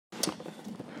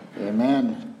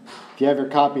Amen. If you have your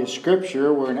copy of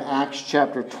Scripture, we're in Acts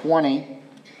chapter 20.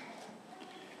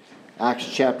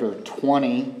 Acts chapter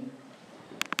 20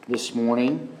 this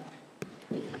morning.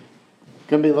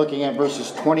 Going to be looking at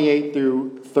verses 28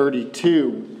 through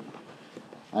 32.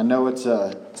 I know it's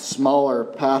a smaller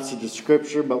passage of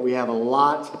Scripture, but we have a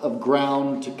lot of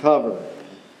ground to cover.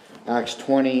 Acts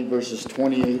 20, verses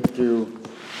 28 through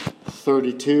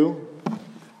 32.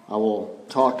 I will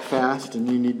talk fast, and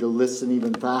you need to listen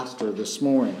even faster this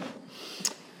morning.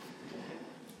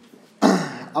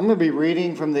 I'm going to be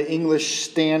reading from the English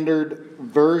Standard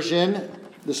Version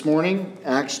this morning,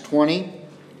 Acts 20,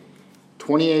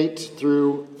 28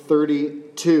 through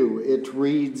 32. It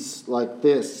reads like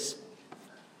this.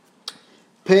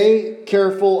 Pay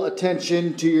careful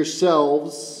attention to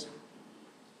yourselves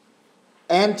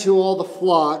and to all the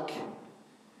flock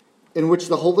in which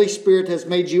the Holy Spirit has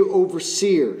made you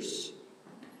overseers,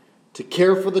 to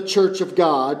care for the church of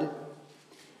God,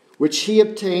 which he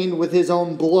obtained with his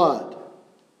own blood.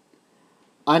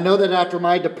 I know that after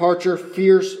my departure,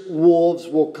 fierce wolves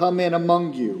will come in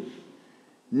among you,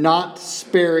 not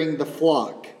sparing the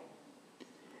flock.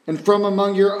 And from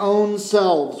among your own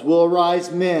selves will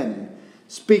arise men,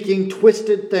 speaking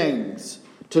twisted things,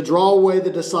 to draw away the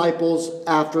disciples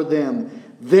after them.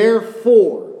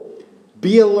 Therefore,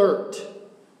 be alert,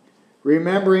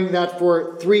 remembering that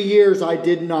for 3 years I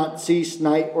did not cease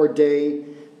night or day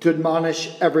to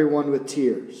admonish everyone with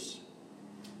tears.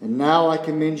 And now I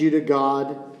commend you to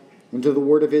God and to the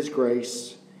word of his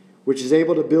grace, which is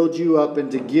able to build you up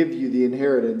and to give you the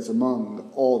inheritance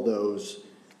among all those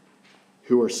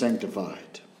who are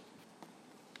sanctified.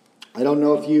 I don't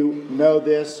know if you know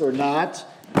this or not,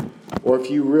 or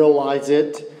if you realize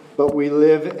it, but we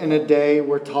live in a day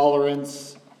where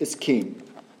tolerance is king.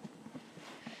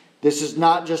 This is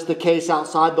not just the case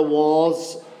outside the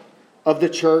walls of the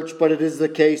church, but it is the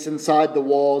case inside the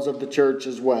walls of the church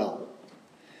as well.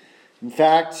 In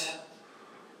fact,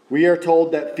 we are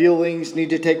told that feelings need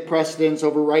to take precedence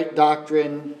over right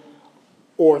doctrine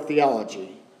or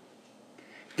theology.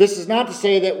 This is not to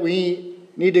say that we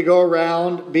need to go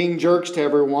around being jerks to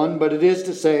everyone, but it is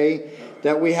to say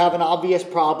that we have an obvious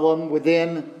problem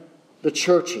within the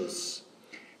churches.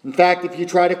 In fact, if you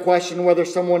try to question whether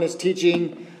someone is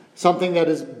teaching something that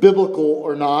is biblical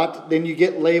or not, then you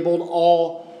get labeled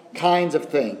all kinds of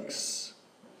things.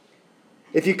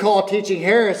 If you call teaching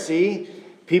heresy,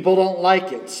 people don't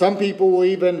like it. Some people will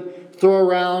even throw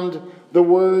around the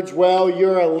words, well,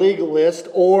 you're a legalist,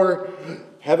 or,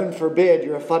 heaven forbid,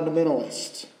 you're a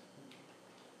fundamentalist.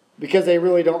 Because they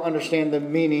really don't understand the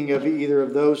meaning of either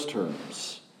of those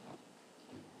terms.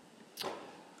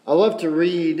 I love to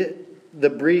read the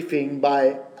briefing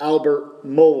by Albert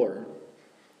Mohler.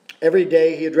 Every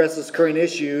day he addresses current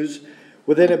issues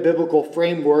within a biblical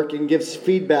framework and gives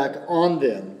feedback on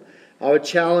them. I would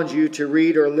challenge you to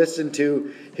read or listen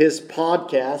to his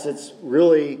podcast. It's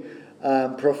really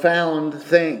profound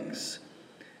things.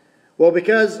 Well,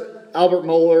 because Albert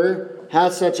Mohler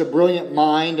has such a brilliant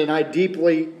mind and I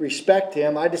deeply respect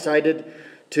him, I decided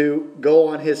to go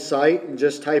on his site and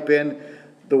just type in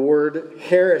the word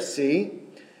heresy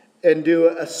and do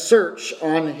a search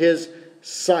on his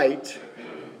site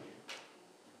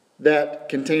that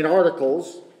contain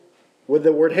articles with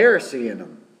the word heresy in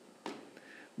them.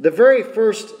 The very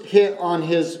first hit on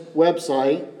his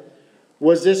website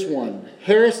was this one,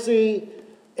 Heresy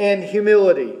and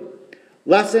Humility,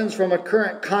 Lessons from a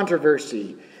Current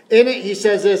Controversy. In it he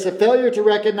says this, a failure to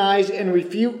recognize and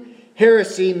refute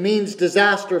heresy means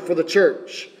disaster for the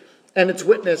church and its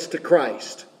witness to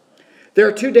Christ. There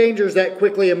are two dangers that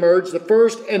quickly emerge. The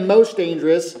first and most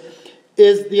dangerous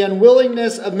is the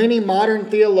unwillingness of many modern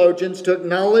theologians to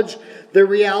acknowledge the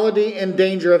reality and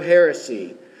danger of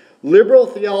heresy. Liberal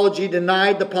theology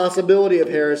denied the possibility of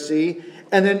heresy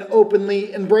and then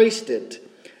openly embraced it.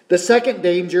 The second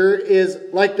danger is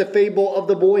like the fable of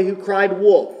the boy who cried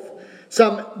wolf.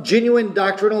 Some genuine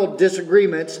doctrinal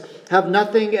disagreements have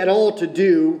nothing at all to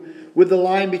do with the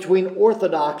line between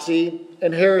orthodoxy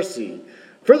and heresy.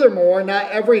 Furthermore, not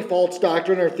every false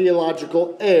doctrine or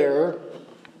theological error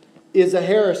is a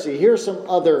heresy. Here are some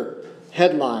other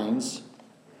headlines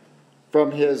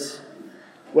from his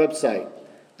website.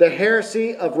 The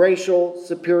heresy of racial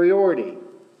superiority.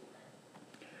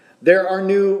 There are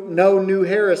no new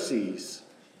heresies.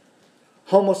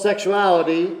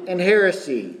 Homosexuality and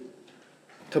heresy.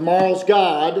 Tomorrow's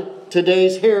God,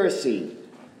 today's heresy.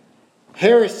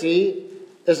 Heresy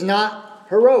is not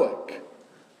heroic.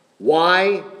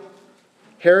 Why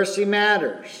heresy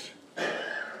matters.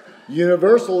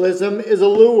 Universalism is a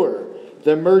lure.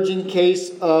 The emerging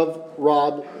case of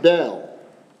Rob Bell.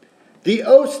 The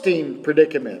Osteen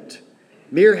predicament.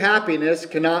 Mere happiness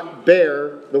cannot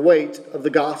bear the weight of the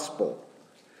gospel.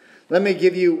 Let me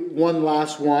give you one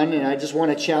last one, and I just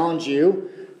want to challenge you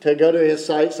to go to his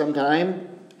site sometime,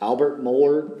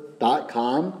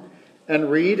 albertmohler.com, and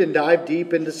read and dive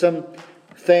deep into some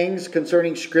things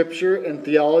concerning Scripture and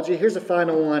theology. Here's a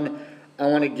final one I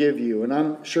want to give you, and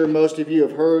I'm sure most of you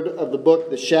have heard of the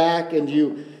book The Shack, and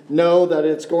you know that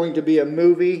it's going to be a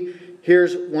movie.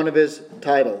 Here's one of his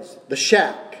titles: The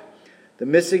Shack, The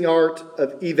Missing Art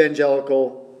of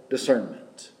Evangelical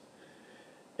Discernment.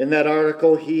 In that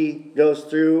article, he goes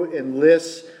through and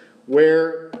lists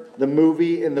where the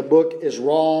movie and the book is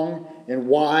wrong and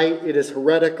why it is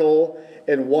heretical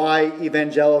and why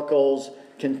evangelicals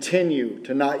continue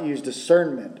to not use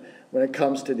discernment when it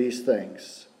comes to these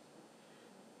things.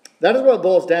 That is what it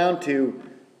boils down to,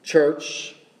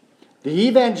 church. The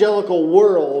evangelical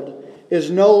world is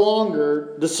no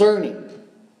longer discerning.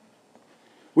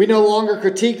 We no longer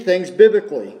critique things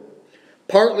biblically,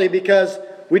 partly because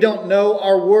we don't know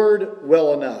our word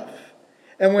well enough.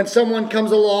 And when someone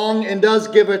comes along and does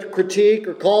give a critique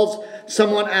or calls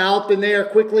someone out, then they are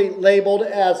quickly labeled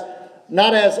as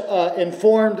not as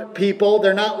informed people.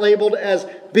 They're not labeled as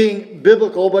being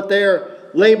biblical, but they're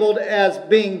labeled as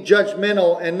being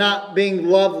judgmental and not being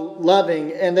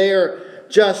loving. And they are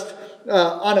just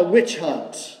on a witch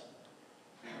hunt.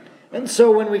 And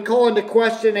so when we call into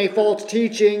question a false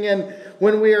teaching, and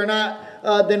when we are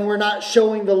not, then we're not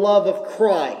showing the love of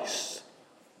Christ.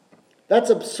 That's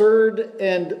absurd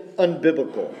and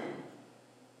unbiblical.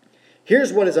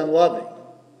 Here's what is unloving.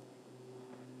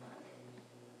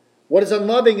 What is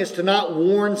unloving is to not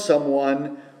warn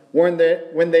someone when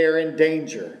they are in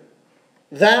danger.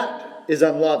 That is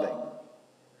unloving.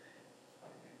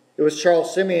 It was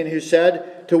Charles Simeon who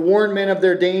said, "To warn men of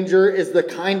their danger is the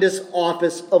kindest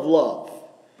office of love."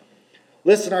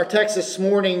 Listen, our text this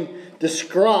morning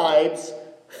describes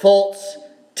false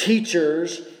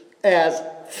teachers as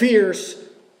fierce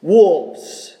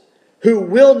wolves who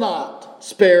will not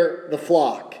spare the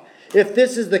flock. If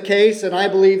this is the case, and I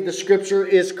believe the Scripture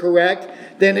is correct,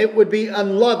 then it would be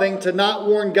unloving to not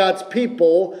warn God's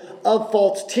people of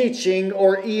false teaching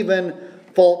or even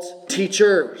false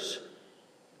teachers.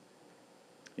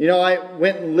 You know, I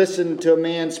went and listened to a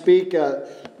man speak.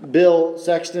 Bill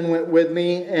Sexton went with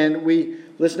me, and we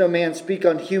listened to a man speak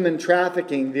on human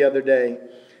trafficking the other day.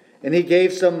 And he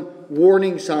gave some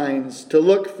warning signs to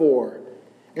look for.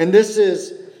 And this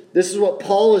is what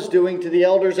Paul is doing to the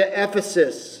elders at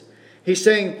Ephesus. He's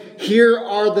saying, here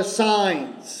are the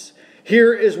signs.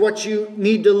 Here is what you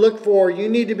need to look for. You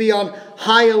need to be on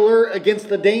high alert against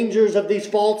the dangers of these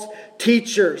false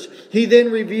teachers. He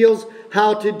then reveals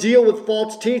how to deal with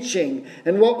false teaching.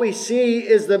 And what we see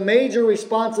is the major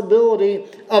responsibility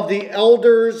of the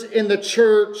elders in the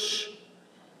church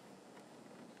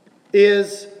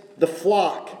is the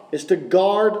flock, is to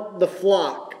guard the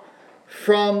flock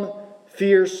from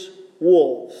fierce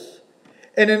wolves.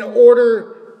 And in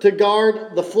order to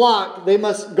guard the flock, they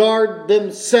must guard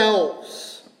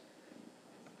themselves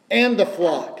and the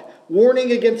flock,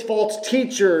 warning against false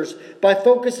teachers by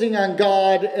focusing on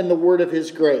God and the word of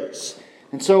His grace.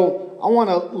 And so I want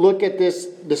to look at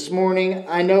this morning.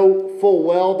 I know full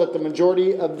well that the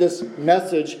majority of this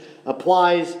message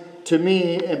applies to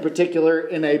me in particular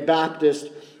in a Baptist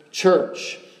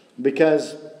church,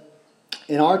 because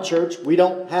in our church we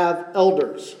don't have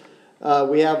elders.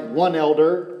 We have one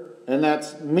elder, and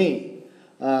that's me.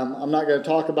 I'm not going to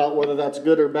talk about whether that's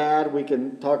good or bad. We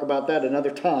can talk about that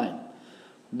another time.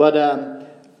 But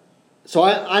so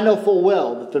I know full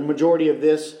well that the majority of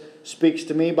this speaks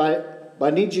to me, but I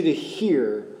need you to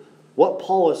hear what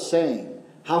Paul is saying,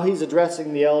 how he's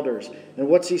addressing the elders, and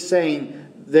what's he saying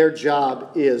their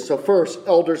job is. So first,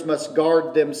 elders must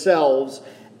guard themselves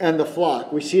and the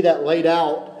flock. We see that laid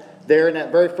out there in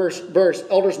that very first verse.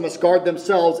 Elders must guard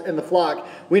themselves and the flock.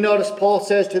 We notice Paul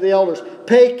says to the elders,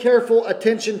 pay careful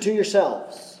attention to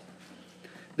yourselves.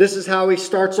 This is how he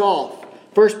starts off.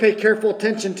 First, pay careful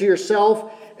attention to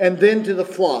yourself and then to the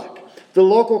flock. The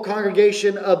local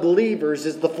congregation of believers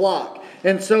is the flock.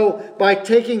 And so by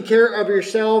taking care of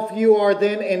yourself, you are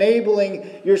then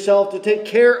enabling yourself to take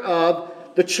care of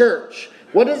the church.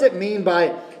 What does it mean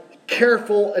by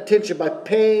careful attention, by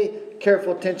pay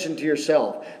careful attention to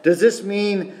yourself? Does this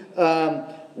mean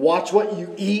watch what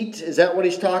you eat? Is that what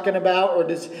he's talking about? Or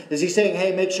is he saying,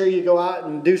 hey, make sure you go out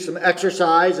and do some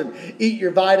exercise and eat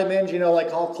your vitamins, like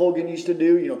Hulk Hogan used to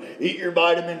do, eat your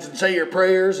vitamins and say your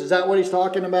prayers? Is that what he's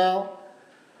talking about?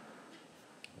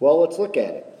 Well, let's look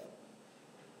at it.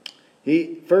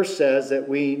 He first says that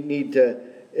we need to,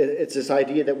 it's this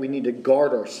idea that we need to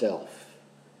guard ourselves.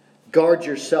 guard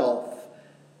yourself.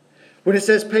 When it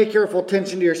says pay careful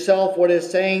attention to yourself, what it's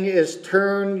saying is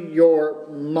turn your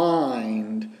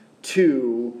mind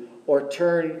to, or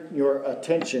turn your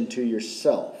attention to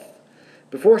yourself.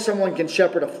 Before someone can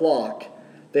shepherd a flock,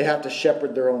 they have to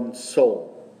shepherd their own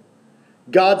soul.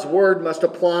 God's word must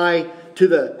apply to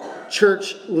the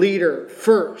church leader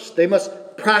first. They must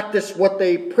practice what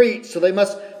they preach, so they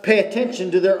must pay attention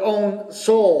to their own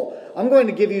soul. I'm going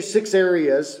to give you 6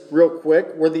 areas real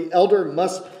quick where the elder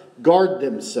must guard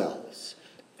themselves.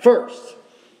 First,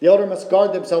 the elder must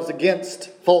guard themselves against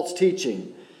false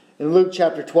teaching. In Luke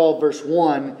chapter 12, verse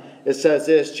 1, it says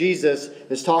this: Jesus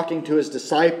is talking to his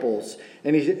disciples,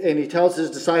 and he tells his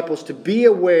disciples to be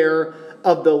aware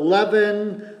of the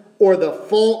leaven or the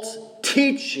false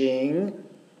teaching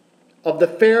of the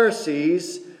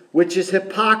Pharisees, which is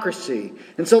hypocrisy.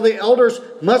 And so the elders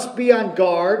must be on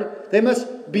guard. They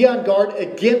must be on guard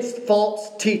against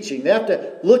false teaching. They have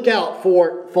to look out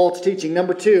for false teaching.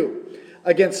 Number 2,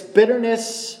 against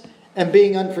bitterness and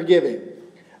being unforgiving.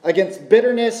 Against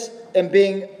bitterness and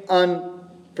being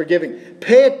unforgiving.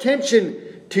 Pay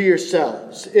attention to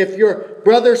yourselves. If your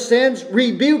brother sins,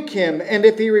 rebuke him. And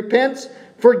if he repents,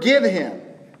 forgive him.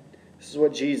 This is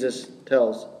what Jesus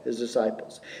tells his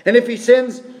disciples. And if he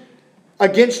sins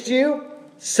against you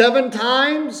 7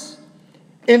 times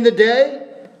in the day,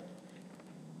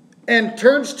 and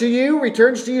returns to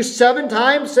you 7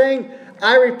 times saying,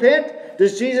 I repent,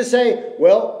 does Jesus say,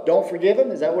 well, don't forgive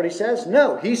him? Is that what he says?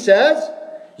 No, he says,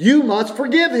 you must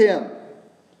forgive him.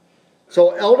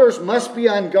 So elders must be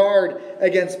on guard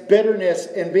against bitterness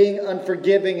and being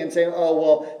unforgiving and saying, oh,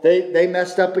 well, they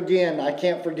messed up again, I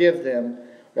can't forgive them.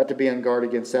 We have to be on guard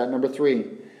against that. Number 3,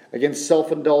 against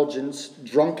self-indulgence,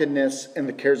 drunkenness, and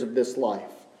the cares of this life.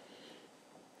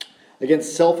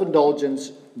 Against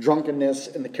self-indulgence, drunkenness,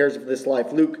 and the cares of this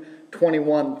life. Luke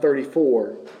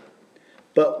 21:34.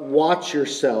 But watch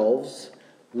yourselves,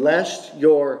 lest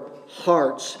your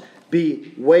hearts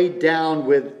be weighed down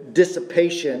with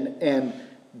dissipation and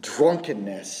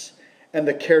drunkenness and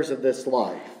the cares of this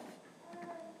life.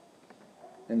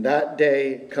 And that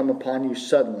day come upon you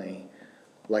suddenly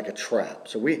like a trap.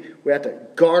 So we have to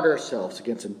guard ourselves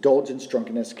against indulgence,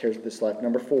 drunkenness, cares of this life.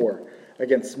 Number 4,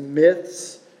 against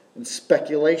myths and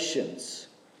speculations.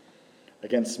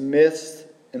 Against myths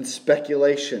and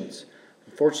speculations.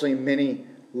 Unfortunately, many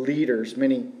leaders,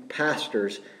 many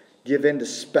pastors give in to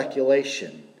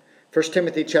speculation. 1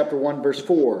 Timothy chapter 1, verse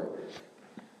 4.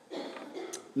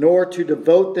 Nor to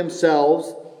devote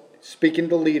themselves, speaking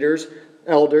to leaders,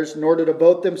 elders, nor to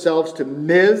devote themselves to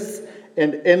myths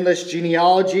and endless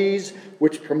genealogies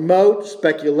which promote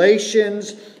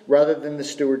speculations rather than the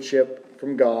stewardship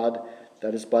from God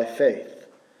that is by faith.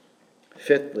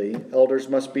 Fifthly, elders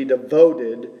must be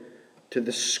devoted to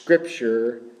the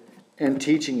Scripture and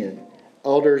teaching it.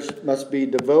 Elders must be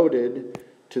devoted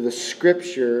to the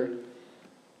Scripture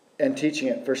and teaching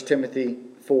it. 1 Timothy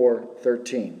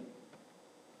 4:13.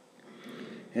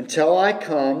 Until I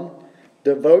come,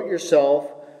 devote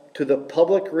yourself to the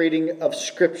public reading of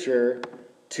Scripture,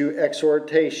 to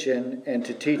exhortation, and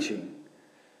to teaching.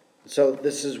 So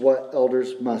this is what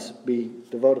elders must be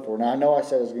devoted for. Now I know I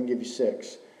said I was going to give you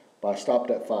 6, but I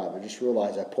stopped at 5. I just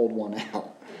realized I pulled one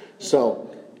out. So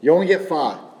you only get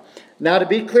 5. Now to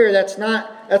be clear, that's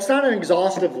not an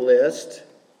exhaustive list.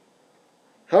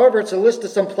 However, it's a list of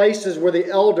some places where the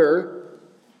elder,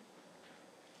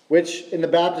 which in the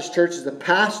Baptist church is the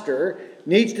pastor,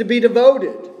 needs to be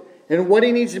devoted. And what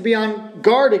he needs to be on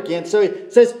guard against. So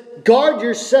it says, guard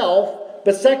yourself,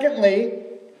 but secondly,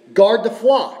 guard the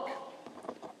flock.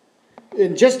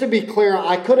 And just to be clear,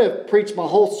 I could have preached my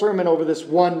whole sermon over this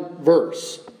one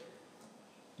verse.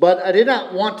 But I did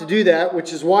not want to do that,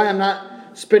 which is why I'm not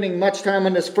spending much time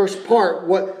on this first part.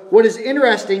 What is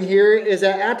interesting here is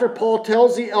that after Paul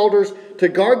tells the elders to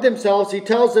guard themselves, he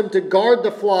tells them to guard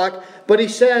the flock, but he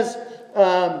says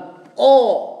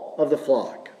all of the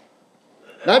flock.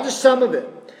 Not just some of it.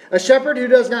 A shepherd who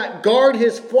does not guard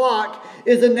his flock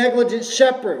is a negligent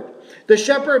shepherd. The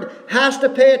shepherd has to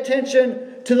pay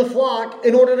attention to the flock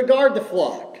in order to guard the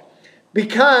flock.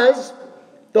 Because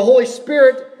the Holy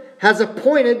Spirit has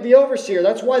appointed the overseer.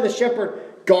 That's why the shepherd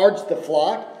guards the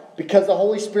flock, because the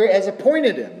Holy Spirit has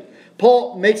appointed him.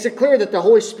 Paul makes it clear that the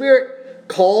Holy Spirit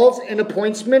calls and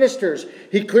appoints ministers.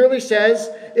 He clearly says,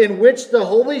 in which the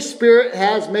Holy Spirit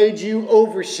has made you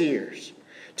overseers.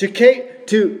 To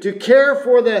care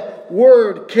for the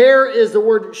word. Care is the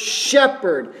word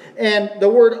shepherd. And the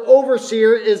word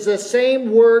overseer is the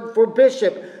same word for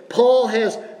bishop. Paul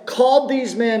has called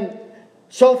these men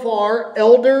so far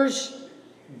elders,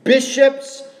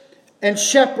 bishops, and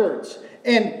shepherds.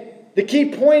 And The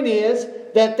key point is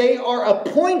that they are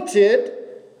appointed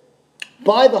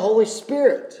by the Holy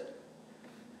Spirit.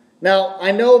 Now,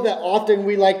 I know that often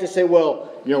we like to say,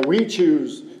 well, we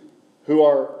choose who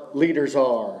our leaders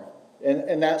are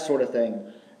and that sort of thing.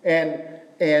 And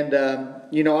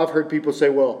I've heard people say,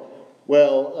 well,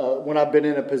 when I've been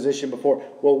in a position before,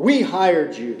 well, we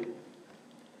hired you.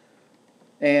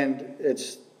 And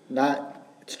it's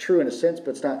true in a sense, but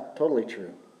it's not totally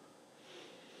true.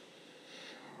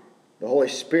 The Holy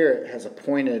Spirit has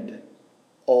appointed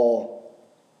all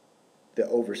the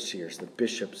overseers, the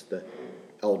bishops, the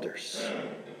elders.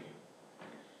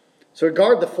 So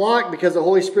guard the flock because the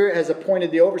Holy Spirit has appointed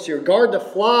the overseer. Guard the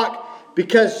flock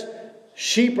because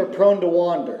sheep are prone to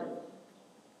wander.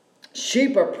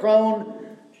 Sheep are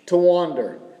prone to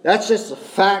wander. That's just a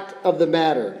fact of the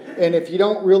matter. And if you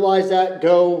don't realize that,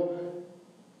 go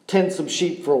tend some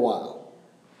sheep for a while.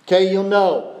 Okay, you'll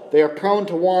know they are prone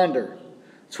to wander.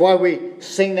 That's why we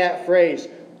sing that phrase,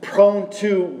 prone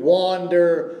to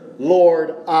wander,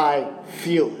 Lord, I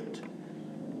feel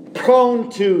it. Prone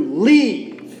to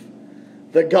leave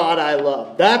the God I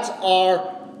love. That's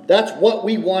what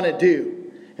we want to do.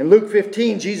 In Luke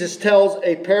 15, Jesus tells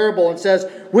a parable and says,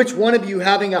 which one of you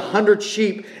having 100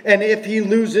 sheep, and if he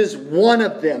loses one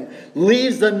of them,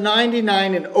 leaves the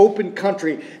 99 in open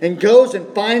country and goes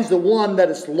and finds the one that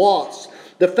is lost?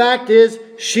 The fact is,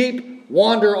 sheep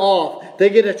wander off. They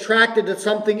get attracted to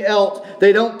something else.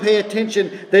 They don't pay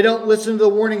attention. They don't listen to the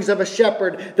warnings of a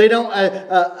shepherd. They don't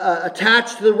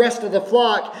attach to the rest of the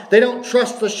flock. They don't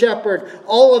trust the shepherd.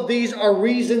 All of these are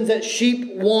reasons that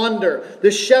sheep wander.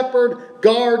 The shepherd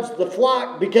guards the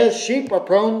flock because sheep are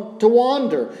prone to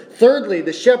wander. Thirdly,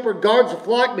 the shepherd guards the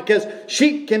flock because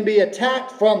sheep can be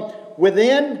attacked from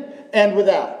within and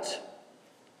without.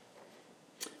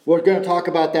 We're going to talk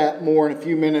about that more in a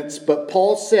few minutes, but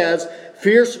Paul says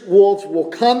fierce wolves will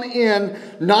come in,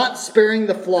 not sparing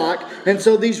the flock. And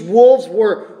so these wolves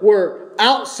were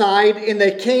outside and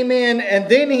they came in, and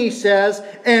then he says,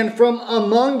 and from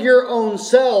among your own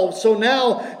selves. So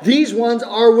now these ones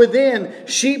are within.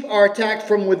 Sheep are attacked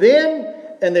from within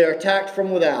and they are attacked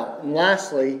from without. And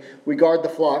lastly, we guard the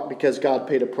flock because God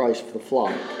paid a price for the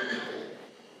flock.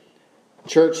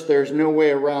 Church, there's no way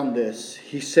around this.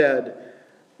 He said,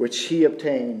 which he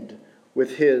obtained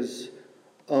with his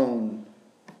own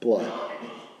blood.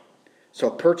 So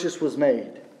a purchase was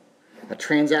made. A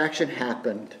transaction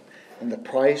happened. And the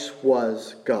price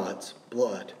was God's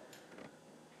blood.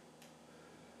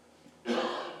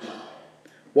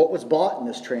 What was bought in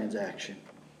this transaction?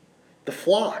 The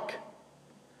flock.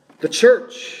 The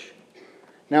church.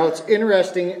 Now it's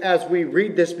interesting as we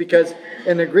read this because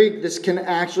in the Greek this can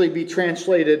actually be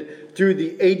translated through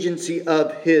the agency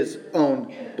of his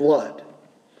own blood.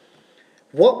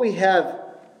 What we have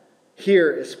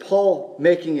here is Paul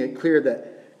making it clear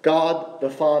that God the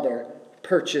Father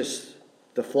purchased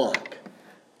the flock.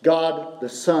 God the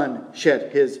Son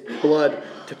shed his blood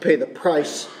to pay the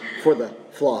price for the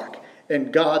flock.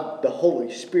 And God the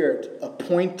Holy Spirit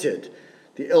appointed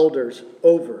the elders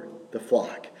over the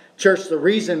flock. Church, the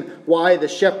reason why the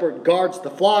shepherd guards the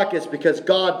flock is because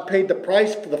God paid the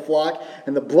price for the flock,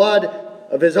 and the blood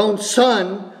of his own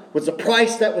Son was the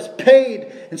price that was paid.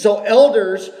 And so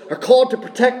elders are called to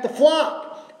protect the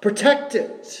flock. Protect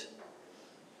it.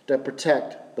 To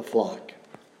protect the flock.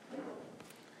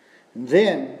 And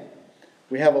then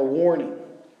we have a warning.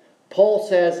 Paul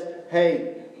says,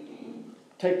 hey,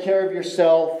 take care of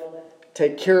yourself.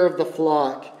 Take care of the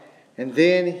flock. And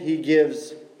then he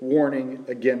gives warning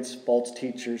against false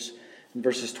teachers in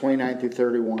verses 29 through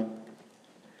 31.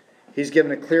 He's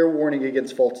given a clear warning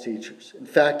against false teachers. In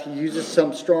fact, he uses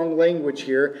some strong language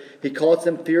here. He calls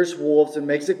them fierce wolves and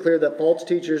makes it clear that false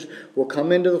teachers will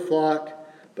come into the flock,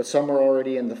 but some are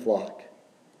already in the flock.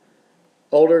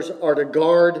 Elders are to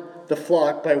guard the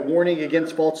flock by warning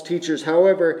against false teachers.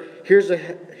 However, here's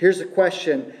a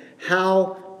question.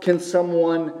 How can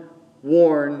someone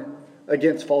warn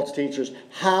against false teachers?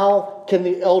 How can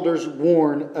the elders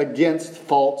warn against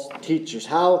false teachers?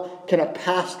 How can a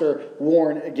pastor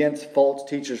warn against false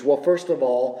teachers? Well, first of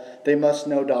all, they must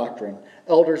know doctrine.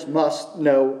 Elders must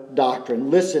know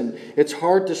doctrine. Listen, it's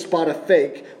hard to spot a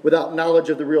fake without knowledge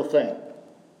of the real thing.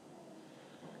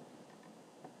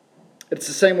 It's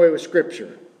the same way with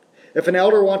Scripture. If an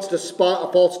elder wants to spot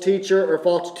a false teacher or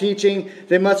false teaching,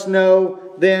 they must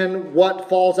know then what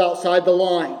falls outside the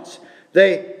lines.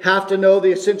 They have to know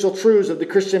the essential truths of the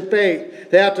Christian faith.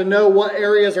 They have to know what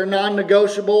areas are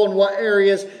non-negotiable and what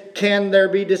areas can there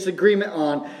be disagreement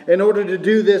on. In order to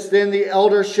do this, then the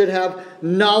elders should have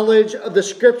knowledge of the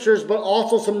Scriptures, but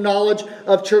also some knowledge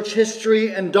of church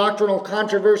history and doctrinal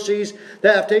controversies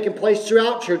that have taken place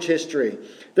throughout church history.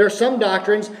 There are some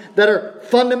doctrines that are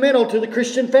fundamental to the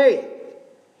Christian faith,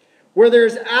 where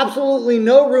there's absolutely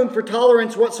no room for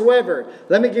tolerance whatsoever.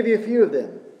 Let me give you a few of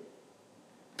them.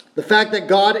 The fact that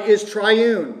God is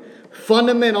triune,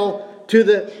 fundamental to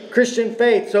the Christian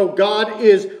faith. So God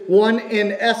is one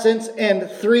in essence and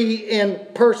three in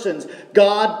persons.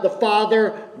 God the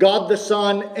Father, God the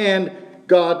Son, and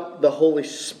God the Holy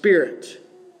Spirit.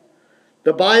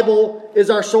 The Bible is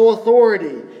our sole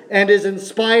authority and is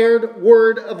inspired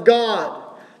Word of God.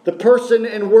 The person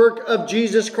and work of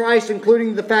Jesus Christ,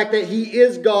 including the fact that He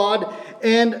is God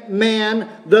and man,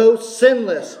 though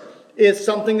sinless, is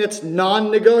something that's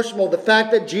non-negotiable. The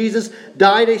fact that Jesus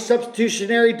died a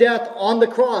substitutionary death on the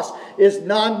cross is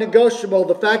non-negotiable.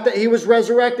 The fact that He was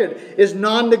resurrected is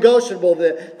non-negotiable.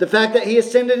 The fact that He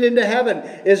ascended into heaven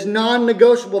is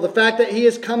non-negotiable. The fact that He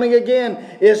is coming again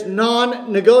is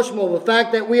non-negotiable. The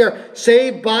fact that we are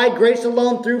saved by grace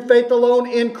alone, through faith alone,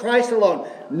 in Christ alone,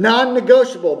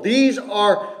 non-negotiable. These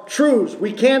are truths.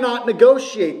 We cannot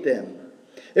negotiate them.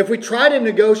 If we try to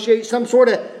negotiate some sort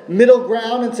of middle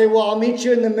ground and say, well, I'll meet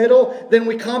you in the middle, then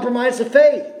we compromise the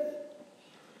faith.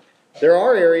 There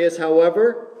are areas,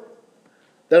 however,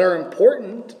 that are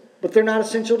important, but they're not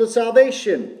essential to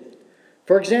salvation.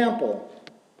 For example,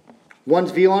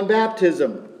 one's view on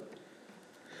baptism,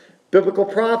 biblical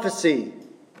prophecy.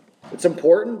 It's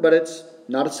important, but it's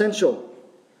not essential.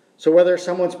 So whether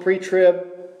someone's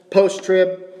pre-trib,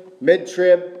 post-trib,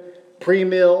 mid-trib,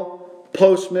 pre-mill,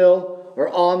 post-mill, or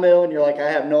all-mill, and you're like,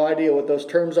 I have no idea what those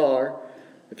terms are.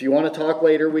 If you want to talk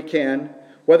later, we can.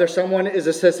 Whether someone is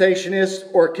a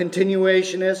cessationist or a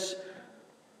continuationist,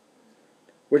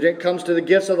 when it comes to the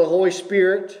gifts of the Holy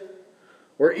Spirit,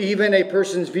 or even a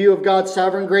person's view of God's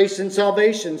sovereign grace and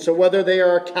salvation. So whether they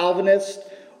are a Calvinist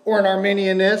or an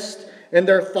Arminianist in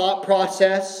their thought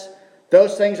process,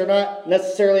 those things are not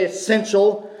necessarily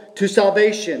essential to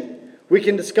salvation. We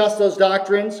can discuss those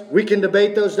doctrines. We can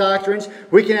debate those doctrines.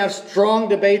 We can have strong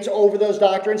debates over those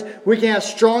doctrines. We can have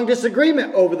strong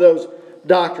disagreement over those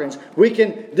doctrines. We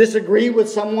can disagree with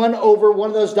someone over one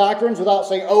of those doctrines without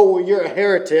saying, oh, well, you're a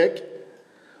heretic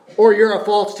or you're a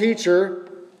false teacher.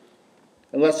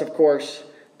 Unless, of course,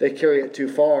 they carry it too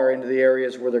far into the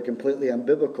areas where they're completely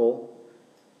unbiblical.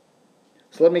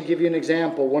 So let me give you an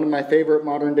example. One of my favorite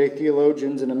modern-day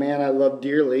theologians and a man I love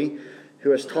dearly, who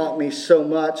has taught me so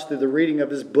much through the reading of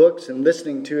his books and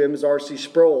listening to him, is R.C.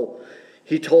 Sproul.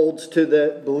 He holds to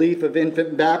the belief of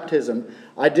infant baptism.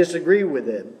 I disagree with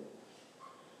him.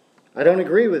 I don't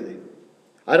agree with him.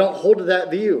 I don't hold to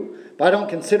that view. But I don't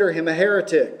consider him a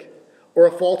heretic or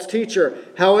a false teacher.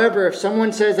 However, if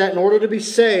someone says that in order to be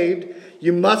saved,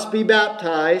 you must be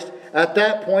baptized, at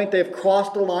that point they've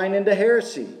crossed the line into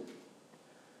heresy.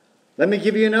 Let me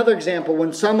give you another example.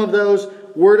 When some of those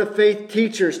Word of Faith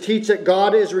teachers teach that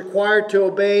God is required to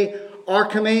obey our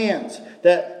commands,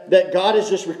 that God is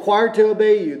just required to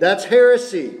obey you, that's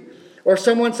heresy. Or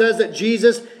someone says that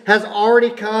Jesus has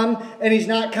already come and He's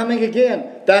not coming again,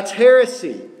 that's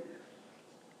heresy.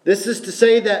 This is to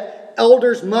say that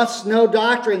elders must know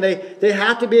doctrine. They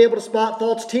have to be able to spot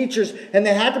false teachers, and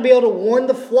they have to be able to warn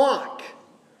the flock.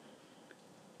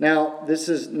 Now, this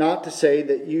is not to say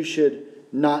that you should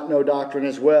not know doctrine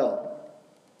as well.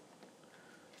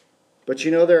 But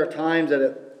you know, there are times that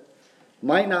it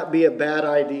might not be a bad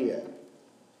idea.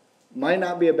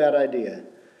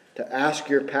 To ask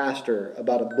your pastor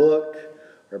about a book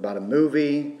or about a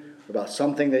movie or about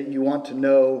something that you want to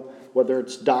know whether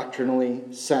it's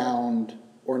doctrinally sound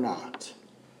or not.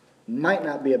 Might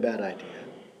not be a bad idea.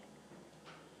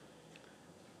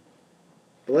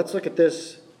 But let's look at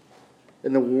this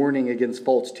in the warning against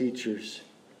false teachers.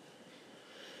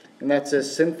 And that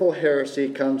says sinful heresy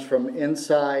comes from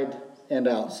inside and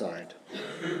outside.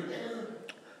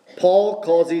 Paul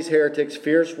calls these heretics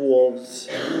fierce wolves,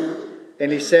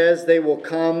 and he says they will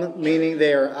come, meaning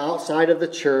they are outside of the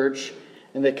church,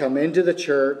 and they come into the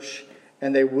church,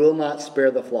 and they will not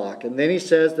spare the flock. And then he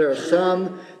says there are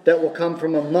some that will come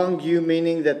from among you,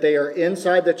 meaning that they are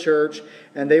inside the church,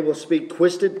 and they will speak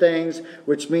twisted things,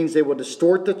 which means they will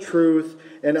distort the truth.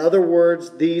 In other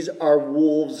words, these are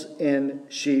wolves in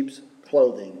sheep's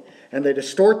clothing. And they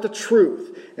distort the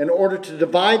truth in order to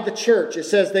divide the church. It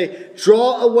says they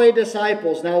draw away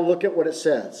disciples. Now look at what it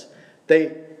says.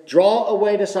 They draw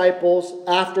away disciples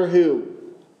after who?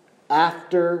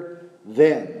 After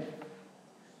them.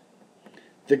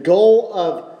 The goal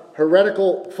of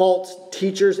heretical false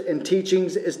teachers and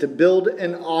teachings is to build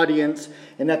an audience,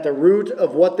 and at the root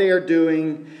of what they are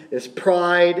doing is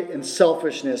pride and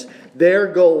selfishness. Their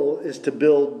goal is to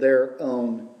build their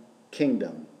own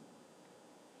kingdom.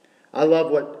 I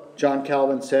love what John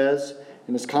Calvin says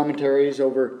in his commentaries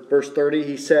over verse 30.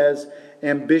 He says,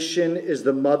 ambition is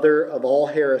the mother of all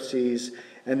heresies.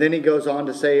 And then he goes on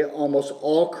to say, almost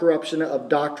all corruption of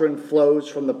doctrine flows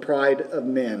from the pride of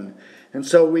men. And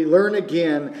so we learn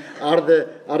again out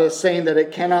of saying that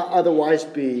it cannot otherwise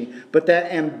be, but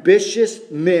that ambitious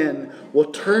men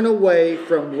will turn away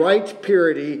from right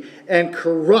purity and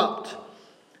corrupt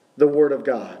the Word of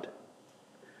God.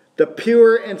 The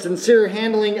pure and sincere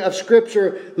handling of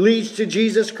Scripture leads to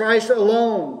Jesus Christ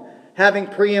alone having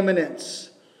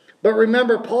preeminence. But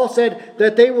remember, Paul said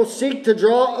that they will seek to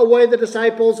draw away the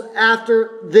disciples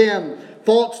after them.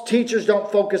 False teachers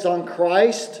don't focus on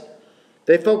Christ.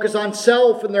 They focus on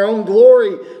self and their own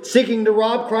glory, seeking to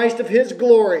rob Christ of His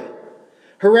glory.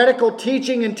 Heretical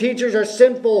teaching and teachers are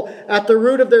sinful. At the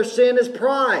root of their sin is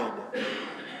pride.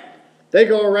 They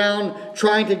go around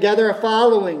trying to gather a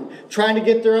following, trying to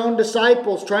get their own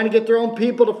disciples, trying to get their own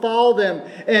people to follow them.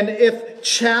 And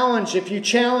if you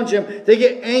challenge them, they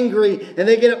get angry and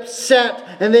they get upset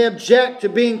and they object to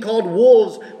being called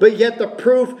wolves. But yet the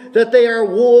proof that they are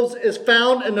wolves is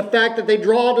found in the fact that they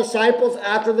draw disciples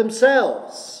after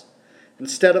themselves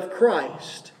instead of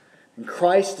Christ. And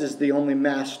Christ is the only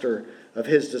master of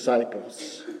His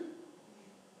disciples.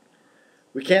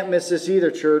 We can't miss this either,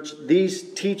 church.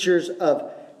 These teachers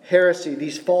of heresy,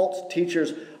 these false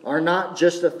teachers, are not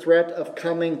just a threat of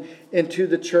coming into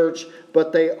the church,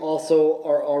 but they also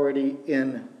are already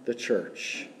in the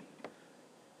church,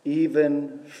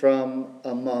 even from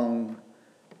among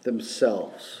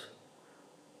themselves.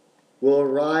 Will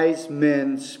arise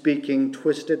men speaking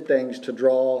twisted things to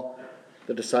draw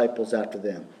the disciples after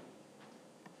them.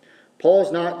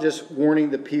 Paul's not just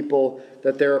warning the people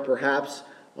that there are perhaps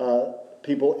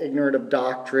people ignorant of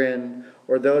doctrine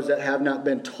or those that have not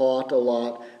been taught a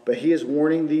lot, but he is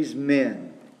warning these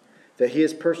men that he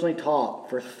has personally taught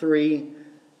for 3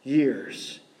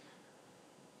 years.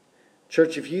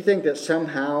 Church, if you think that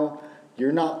somehow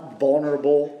you're not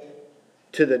vulnerable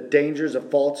to the dangers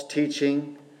of false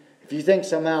teaching, if you think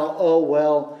somehow, oh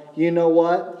well, you know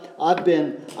what? I've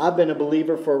been a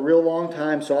believer for a real long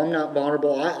time, so I'm not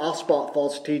vulnerable. I'll spot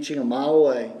false teaching a mile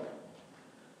away.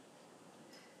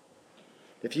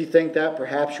 If you think that,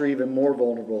 perhaps you're even more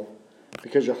vulnerable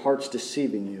because your heart's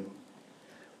deceiving you.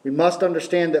 We must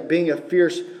understand that being a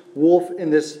fierce wolf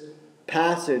in this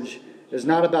passage is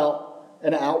not about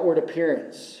an outward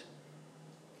appearance.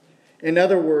 In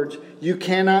other words, you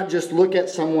cannot just look at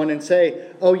someone and say,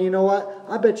 oh, you know what?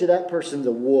 I bet you that person's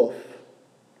a wolf.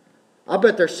 I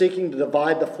bet they're seeking to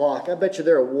divide the flock. I bet you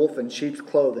they're a wolf in sheep's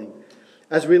clothing.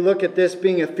 As we look at this,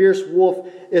 being a fierce wolf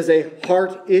is a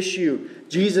heart issue.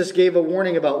 Jesus gave a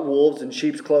warning about wolves in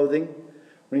sheep's clothing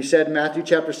when he said in Matthew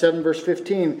chapter 7, verse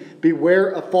 15, beware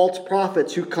of false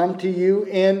prophets who come to you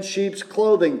in sheep's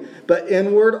clothing, but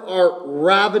inward are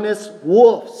ravenous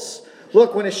wolves.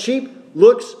 Look, when a sheep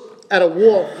looks at a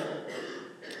wolf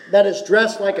that is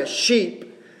dressed like a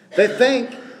sheep, they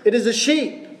think it is a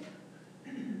sheep.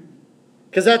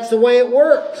 Because that's the way it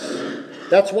works.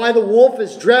 That's why the wolf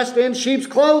is dressed in sheep's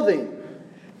clothing.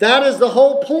 That is the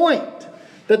whole point.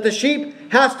 That the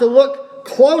sheep has to look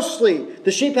closely.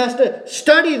 The sheep has to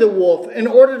study the wolf in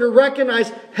order to recognize,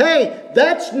 hey,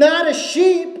 that's not a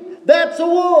sheep, that's a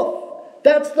wolf.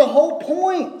 That's the whole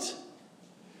point.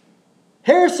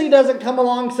 Heresy doesn't come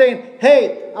along saying,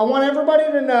 hey, I want everybody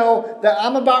to know that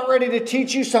I'm about ready to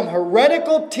teach you some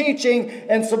heretical teaching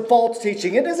and some false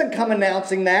teaching. It doesn't come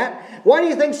announcing that. Why do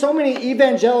you think so many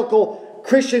evangelical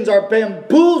Christians are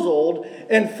bamboozled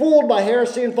and fooled by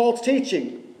heresy and false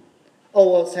teaching?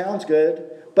 Oh, well, it sounds good.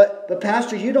 But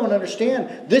Pastor, you don't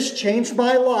understand. This changed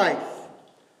my life.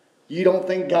 You don't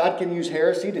think God can use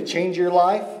heresy to change your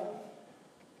life?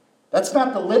 That's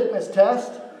not the litmus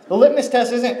test. The litmus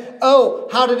test isn't, oh,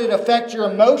 how did it affect your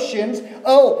emotions?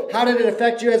 Oh, how did it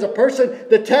affect you as a person?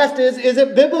 The test is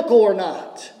it biblical or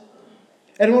not?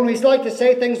 And when we like to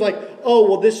say things like, oh,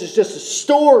 well, this is just a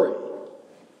story,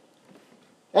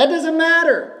 that doesn't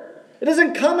matter. It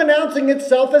doesn't come announcing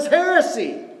itself as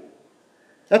heresy.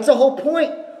 That's the whole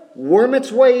point. Worm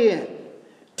its way in.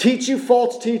 Teach you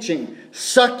false teaching.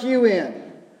 Suck you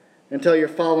in until you're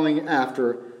following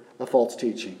after a false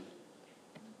teaching.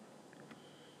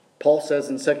 Paul says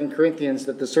in 2 Corinthians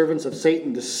that the servants of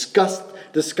Satan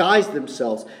disguise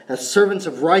themselves as servants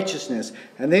of righteousness.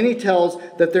 And then he tells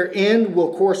that their end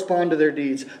will correspond to their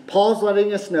deeds. Paul's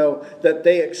letting us know that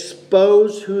they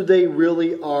expose who they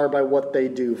really are by what they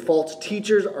do. False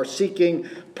teachers are seeking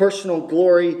personal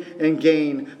glory and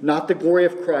gain, not the glory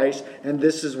of Christ. And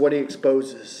this is what he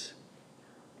exposes.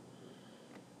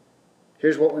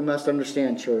 Here's what we must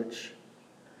understand, church.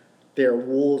 They are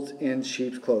wolves in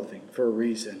sheep's clothing for a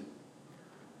reason.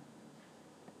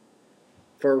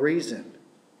 For a reason.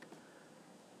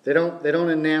 They don't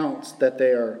announce that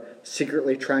they are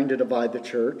secretly trying to divide the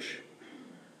church.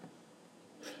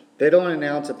 They don't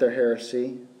announce that they're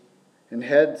heresy.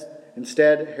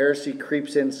 Instead, heresy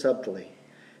creeps in subtly.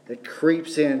 It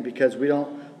creeps in because we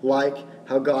don't like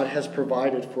how God has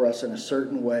provided for us in a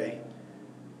certain way.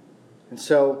 And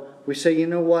so we say, you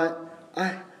know what?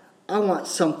 I want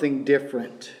something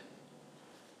different.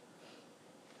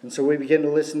 And so we begin to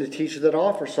listen to teachers that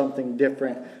offer something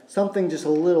different, something just a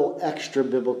little extra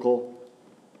biblical.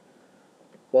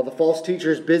 While the false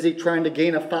teacher is busy trying to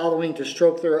gain a following to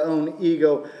stroke their own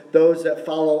ego, those that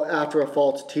follow after a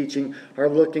false teaching are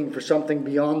looking for something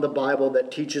beyond the Bible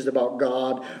that teaches about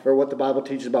God, or what the Bible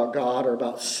teaches about God, or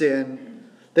about sin.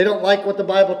 They don't like what the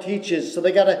Bible teaches, so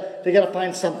they gotta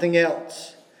find something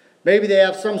else. Maybe they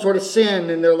have some sort of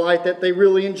sin in their life that they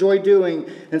really enjoy doing,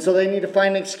 and so they need to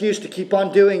find an excuse to keep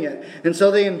on doing it. And so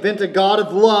they invent a God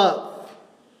of love.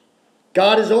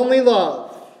 God is only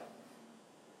love.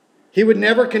 He would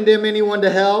never condemn anyone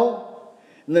to hell.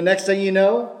 And the next thing you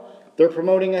know, they're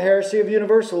promoting a heresy of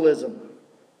universalism.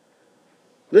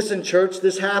 Listen, church,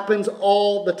 this happens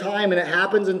all the time, and it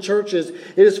happens in churches.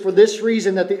 It is for this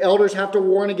reason that the elders have to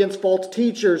warn against false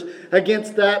teachers,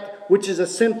 against that which is a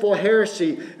sinful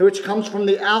heresy, which comes from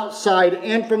the outside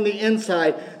and from the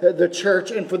inside the church.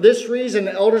 And for this reason,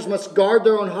 the elders must guard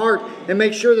their own heart and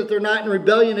make sure that they're not in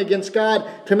rebellion against God,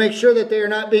 to make sure that they are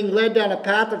not being led down a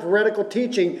path of heretical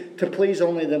teaching to please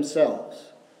only themselves.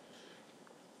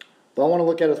 But I want to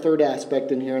look at a third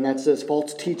aspect in here, and that says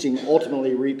false teaching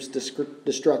ultimately reaps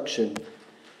destruction.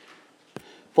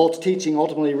 False teaching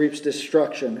ultimately reaps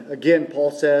destruction. Again,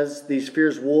 Paul says these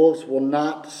fierce wolves will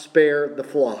not spare the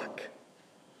flock.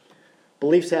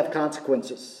 Beliefs have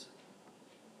consequences.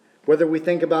 Whether we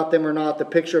think about them or not, the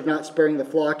picture of not sparing the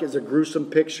flock is a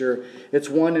gruesome picture. It's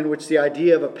one in which the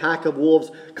idea of a pack of wolves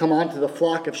come onto the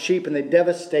flock of sheep and they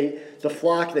devastate the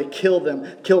flock. They kill them,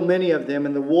 kill many of them,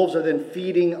 and the wolves are then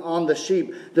feeding on the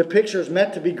sheep. The picture is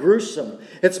meant to be gruesome.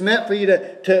 It's meant for you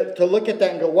to look at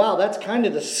that and go, wow, that's kind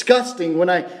of disgusting when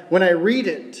I read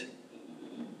it.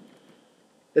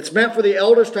 It's meant for the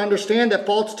elders to understand that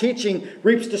false teaching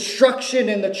reaps destruction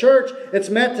in the church. It's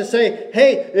meant to say,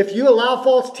 hey, if you allow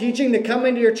false teaching to come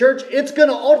into your church, it's going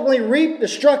to ultimately reap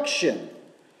destruction.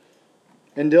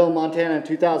 In Dillon, Montana in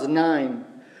 2009,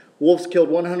 wolves killed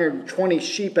 120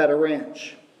 sheep at a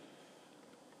ranch.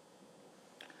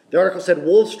 The article said,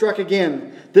 wolves struck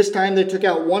again. This time they took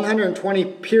out 120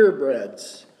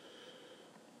 purebreds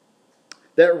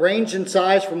that ranged in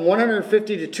size from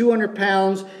 150 to 200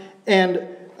 pounds and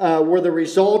were the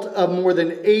result of more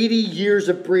than 80 years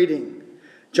of breeding.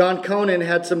 John Conan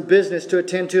had some business to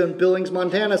attend to in Billings,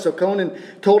 Montana, so Conan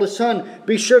told his son,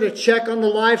 be sure to check on the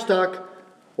livestock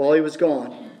while he was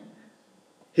gone.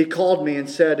 He called me and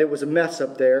said it was a mess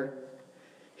up there.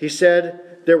 He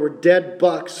said there were dead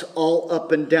bucks all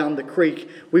up and down the creek.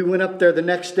 We went up there the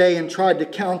next day and tried to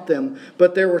count them,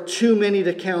 but there were too many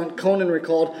to count. Conan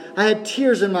recalled, I had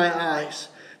tears in my eyes.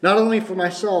 Not only for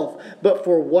myself, but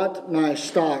for what my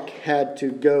stock had to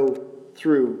go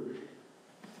through,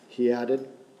 he added.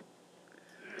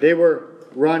 They were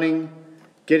running,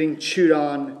 getting chewed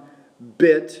on,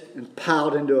 bit, and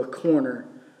piled into a corner.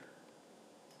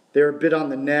 They were bit on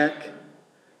the neck,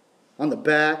 on the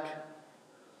back,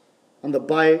 on the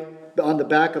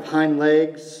back of hind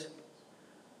legs.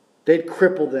 They'd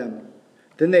cripple them.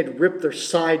 Then they'd rip their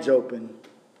sides open.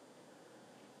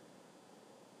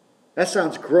 That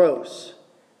sounds gross.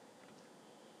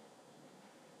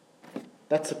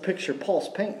 That's the picture Paul's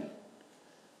painting.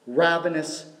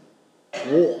 Ravenous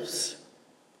wolves.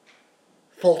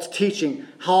 False teaching.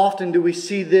 How often do we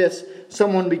see this?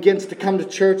 Someone begins to come to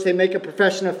church, they make a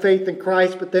profession of faith in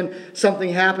Christ, but then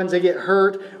something happens, they get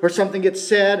hurt, or something gets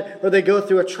said, or they go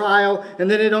through a trial, and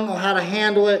then they don't know how to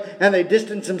handle it, and they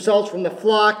distance themselves from the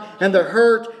flock, and they're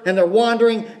hurt, and they're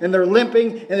wandering, and they're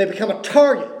limping, and they become a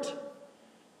target.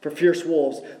 for fierce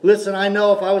wolves. Listen, I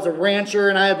know if I was a rancher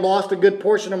and I had lost a good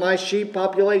portion of my sheep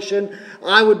population,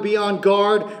 I would be on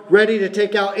guard, ready to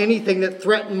take out anything that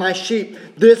threatened my sheep.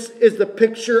 This is the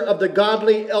picture of the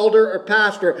godly elder or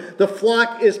pastor. The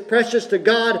flock is precious to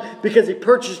God because He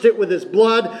purchased it with His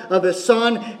blood of His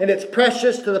Son, and it's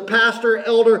precious to the pastor,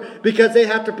 elder, because they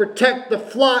have to protect the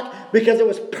flock because it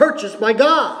was purchased by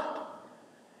God.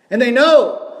 And they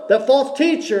know that false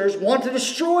teachers want to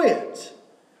destroy it.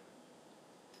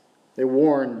 They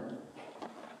warn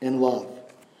in love.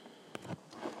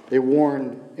 They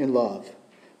warn in love.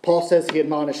 Paul says he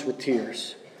admonished with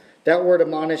tears. That word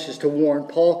admonish is to warn.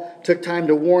 Paul took time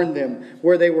to warn them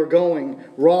where they were going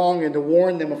wrong and to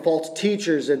warn them of false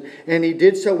teachers. And he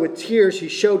did so with tears. He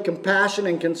showed compassion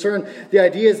and concern. The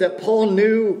idea is that Paul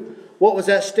knew what was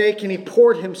at stake and he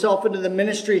poured himself into the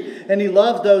ministry and he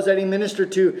loved those that he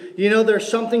ministered to. You know, there's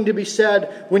something to be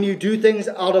said when you do things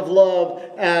out of love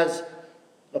as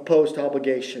opposed to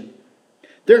obligation.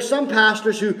 There are some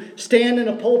pastors who stand in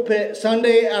a pulpit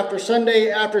Sunday after Sunday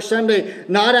after Sunday,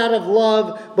 not out of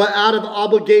love, but out of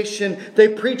obligation. They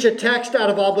preach a text out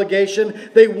of obligation.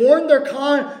 They warn their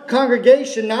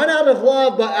congregation, not out of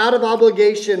love, but out of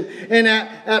obligation. And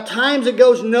at times it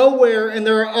goes nowhere, and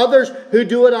there are others who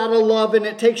do it out of love, and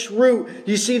it takes root.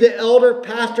 You see, the elder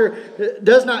pastor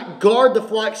does not guard the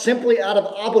flock simply out of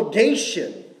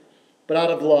obligation, but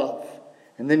out of love.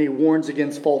 And then he warns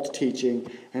against false teaching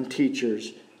and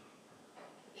teachers.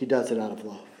 He does it out of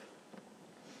love.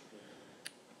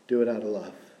 Do it out of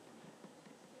love.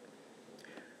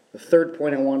 The third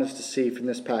point I want us to see from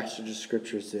this passage of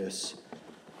Scripture is this.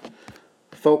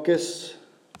 Focus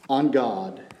on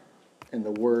God and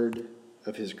the word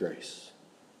of His grace.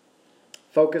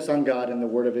 Focus on God and the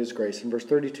word of His grace. In verse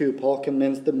 32, Paul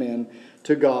commends the men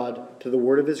to God, to the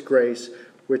word of His grace,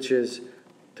 which is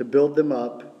to build them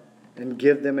up and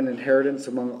give them an inheritance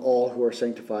among all who are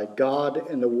sanctified. God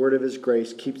and the word of His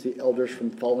grace keeps the elders from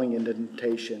falling into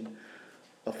temptation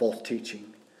of false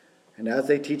teaching. And as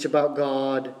they teach about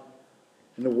God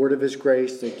and the word of His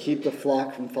grace, they keep the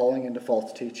flock from falling into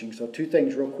false teaching. So 2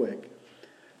 things real quick.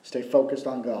 Stay focused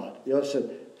on God.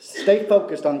 Stay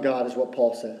focused on God is what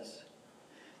Paul says.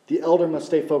 The elder must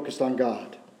stay focused on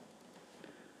God.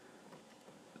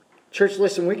 Church,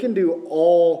 listen, we can do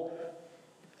all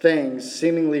things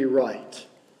seemingly right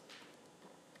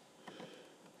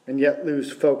and yet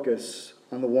lose focus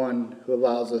on the one who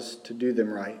allows us to do them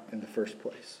right in the first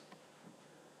place.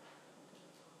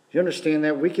 You understand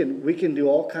that? We can do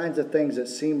all kinds of things that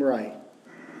seem right,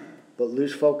 but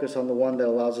lose focus on the one that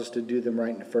allows us to do them right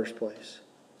in the first place.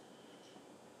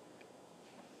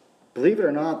 Believe it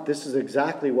or not, this is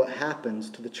exactly what happens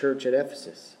to the church at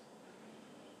Ephesus.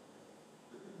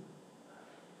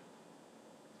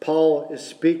 Paul is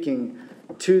speaking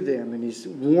to them and he's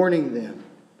warning them.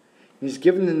 He's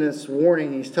giving them this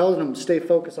warning. He's telling them to stay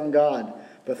focused on God.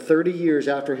 But 30 years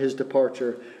after his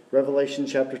departure, Revelation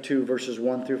chapter 2, verses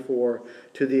 1 through 4,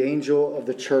 to the angel of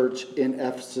the church in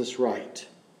Ephesus write,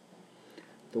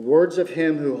 the words of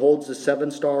Him who holds the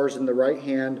 7 stars in the right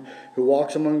hand, who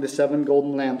walks among the 7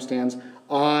 golden lampstands,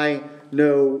 I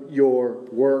know your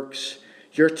works,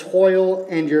 your toil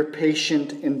and your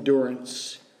patient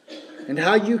endurance, and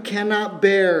how you cannot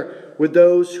bear with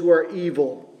those who are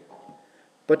evil,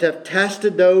 but have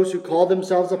tested those who call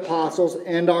themselves apostles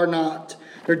and are not.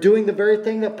 They're doing the very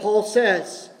thing that Paul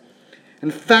says,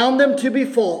 and found them to be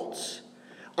false.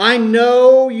 I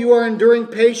know you are enduring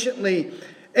patiently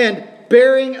and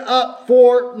bearing up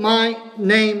for my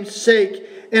name's sake.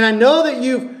 And I know that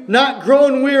you've not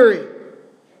grown weary.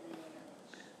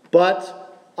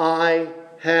 But I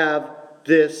have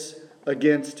this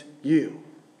against you.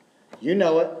 You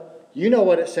know it. You know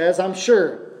what it says, I'm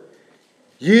sure.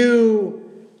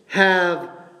 You have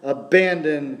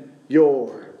abandoned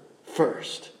your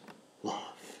first love.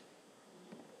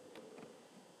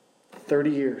 30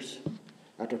 years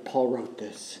after Paul wrote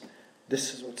this,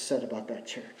 this is what's said about that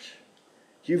church.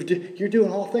 You're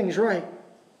doing all things right.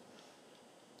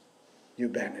 You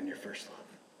abandon your first love.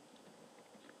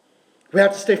 We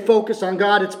have to stay focused on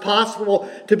God. It's possible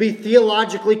to be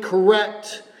theologically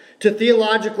correct, to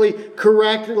theologically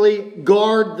correctly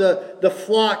guard the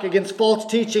flock against false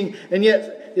teaching, and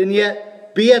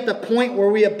yet be at the point where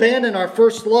we abandon our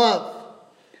first love.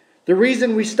 The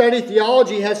reason we study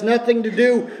theology has nothing to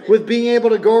do with being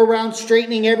able to go around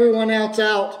straightening everyone else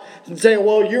out and say,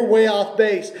 well, you're way off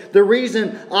base. The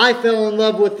reason I fell in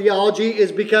love with theology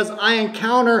is because I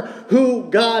encounter who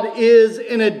God is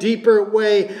in a deeper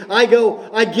way. I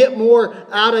get more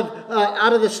out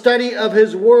of the study of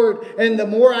His Word. And the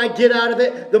more I get out of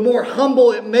it, the more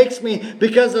humble it makes me.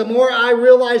 Because the more I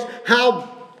realize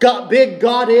how big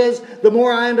God is, the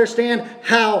more I understand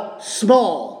how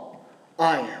small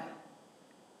I am.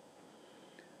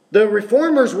 The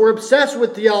Reformers were obsessed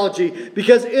with theology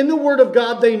because in the Word of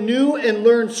God they knew and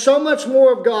learned so much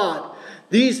more of God.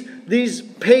 These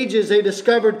pages they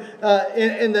discovered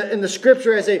in the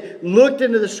Scripture, as they looked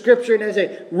into the Scripture and as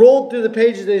they rolled through the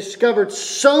pages, they discovered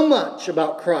so much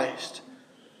about Christ.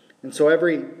 And so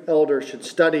every elder should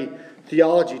study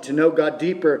theology to know God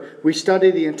deeper. We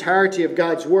study the entirety of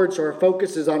God's Word, so our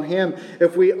focus is on Him.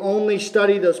 If we only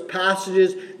study those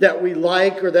passages that we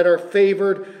like or that are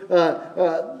favored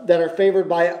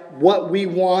by what we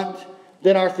want,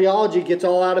 then our theology gets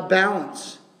all out of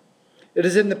balance. It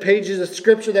is in the pages of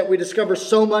Scripture that we discover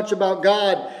so much about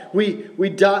God. We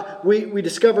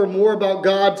discover more about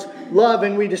God's love,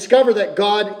 and we discover that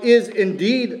God is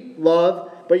indeed love.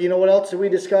 But you know what else do we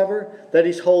discover? That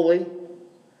He's holy,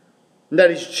 that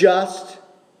He's just,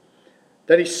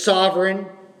 that He's sovereign,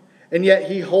 and yet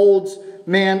He holds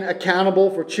man accountable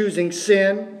for choosing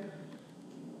sin.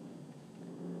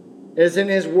 It is in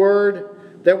His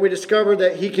Word that we discover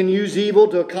that He can use evil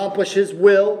to accomplish His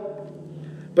will.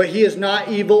 But He is not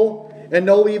evil, and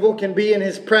no evil can be in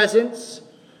His presence.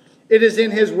 It is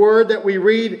in His Word that we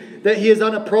read that He is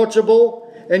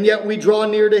unapproachable, and yet we draw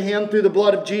near to Him through the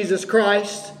blood of Jesus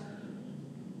Christ.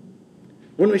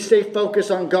 When we stay focused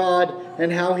on God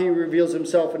and how He reveals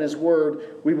Himself in His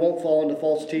Word, we won't fall into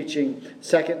false teaching.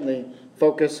 Secondly,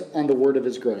 focus on the word of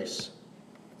His grace.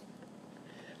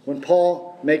 When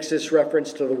Paul makes this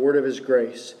reference to the word of His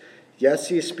grace, yes,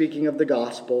 he is speaking of the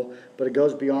gospel, but it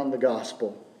goes beyond the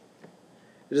gospel.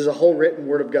 It is a whole written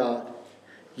word of God.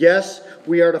 Yes,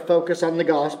 we are to focus on the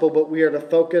gospel, but we are to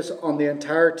focus on the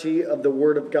entirety of the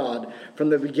Word of God. From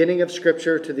the beginning of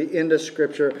Scripture to the end of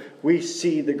Scripture, we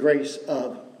see the grace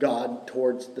of God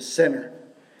towards the sinner.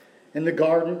 In the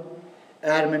garden,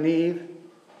 Adam and Eve,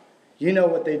 you know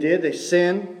what they did. They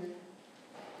sinned.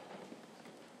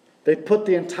 They put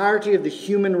the entirety of the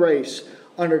human race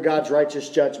under God's righteous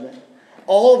judgment.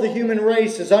 All of the human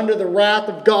race is under the wrath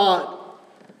of God.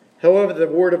 However, the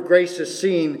word of grace is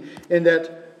seen in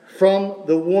that from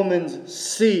the woman's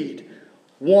seed,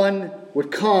 one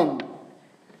would come,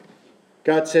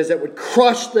 God says, that would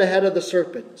crush the head of the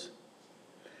serpent.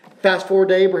 Fast forward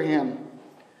to Abraham.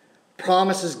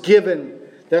 Promise is given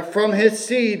that from his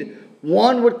seed,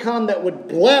 one would come that would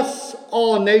bless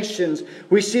all nations.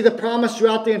 We see the promise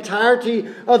throughout the entirety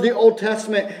of the Old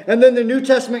Testament. And then the New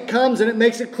Testament comes and it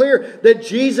makes it clear that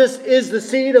Jesus is the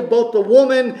seed of both the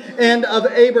woman and of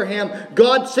Abraham.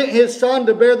 God sent His Son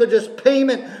to bear the just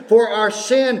payment for our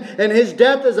sin. And His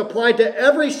death is applied to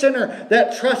every sinner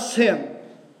that trusts Him.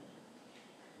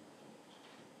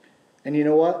 And you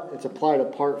know what? It's applied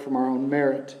apart from our own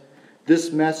merit.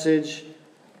 This message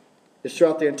is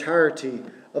throughout the entirety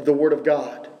of the Word of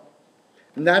God.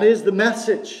 And that is the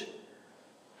message.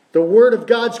 The Word of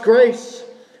God's grace.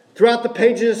 Throughout the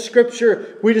pages of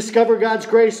Scripture, we discover God's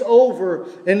grace over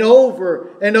and over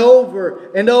and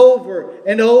over and over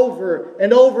and over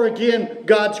and over again.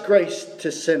 God's grace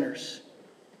to sinners.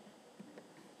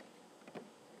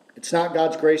 It's not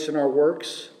God's grace in our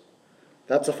works.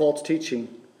 That's a false teaching.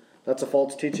 That's a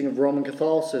false teaching of Roman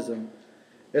Catholicism.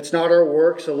 It's not our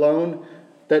works alone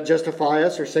that justify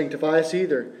us or sanctify us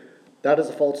either. That is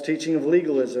a false teaching of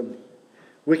legalism.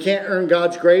 We can't earn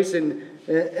God's grace, and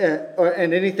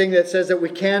anything that says that we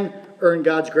can earn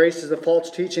God's grace is a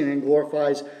false teaching and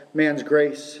glorifies man's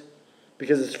grace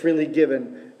because it's freely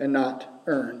given and not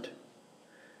earned.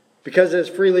 Because it's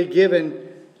freely given,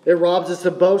 it robs us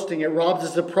of boasting. It robs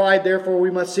us of pride. Therefore, we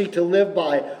must seek to live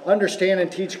by, understand, and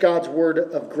teach God's word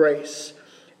of grace.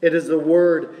 It is the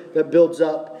word that builds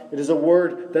up. It is a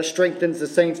word that strengthens the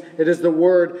saints. It is the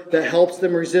word that helps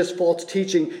them resist false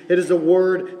teaching. It is the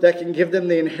word that can give them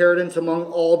the inheritance among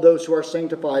all those who are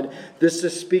sanctified. This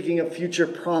is speaking of future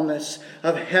promise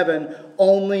of heaven.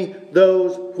 Only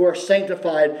those who are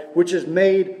sanctified, which is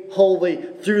made holy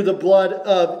through the blood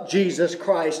of Jesus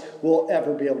Christ, will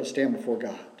ever be able to stand before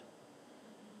God.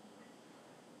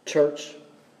 Church,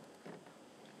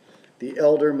 the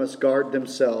elder must guard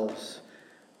themselves,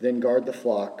 then guard the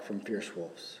flock from fierce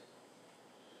wolves.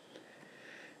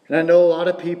 And I know a lot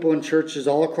of people in churches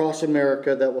all across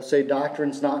America that will say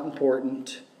doctrine's not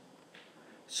important.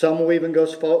 Some will even go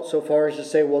so far as to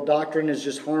say, well, doctrine is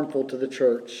just harmful to the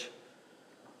church.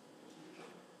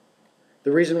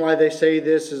 The reason why they say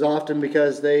this is often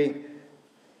because they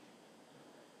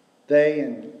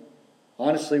and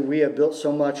honestly we have built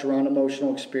so much around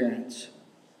emotional experience.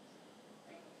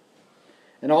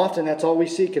 And often that's all we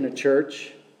seek in a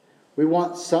church. We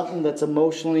want something that's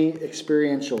emotionally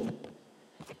experiential.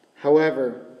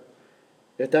 However,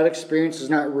 If that experience is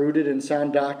not rooted in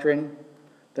sound doctrine,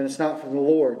 then it's not from the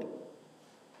Lord.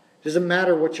 It doesn't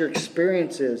matter what your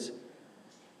experience is.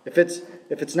 If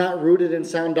it's not rooted in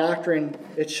sound doctrine,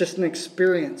 it's just an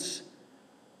experience.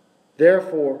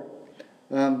 Therefore,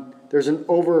 there's an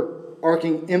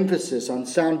overarching emphasis on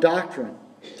sound doctrine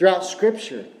throughout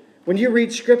Scripture. When you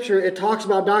read Scripture, it talks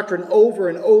about doctrine over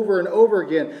and over and over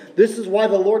again. This is why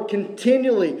the Lord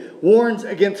continually warns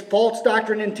against false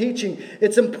doctrine and teaching.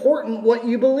 It's important what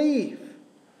you believe.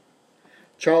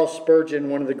 Charles Spurgeon,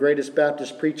 one of the greatest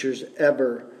Baptist preachers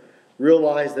ever,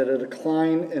 realized that a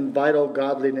decline in vital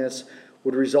godliness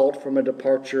would result from a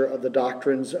departure of the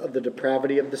doctrines of the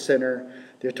depravity of the sinner,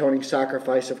 the atoning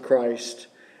sacrifice of Christ,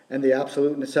 and the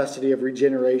absolute necessity of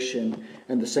regeneration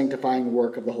and the sanctifying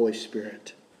work of the Holy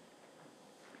Spirit.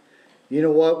 You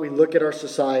know what? We look at our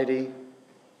society.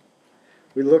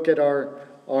 We look at our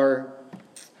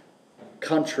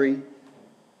country.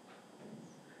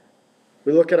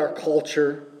 We look at our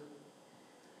culture.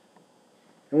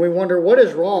 And we wonder, what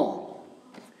is wrong?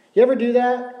 You ever do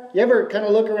that? You ever kind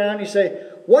of look around and you say,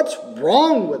 what's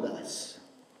wrong with us?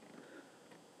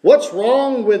 What's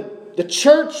wrong with the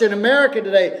church in America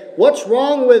today? What's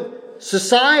wrong with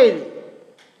society?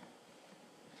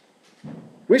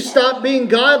 We've stopped being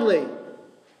godly.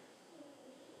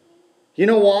 You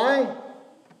know why?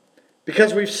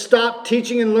 Because we've stopped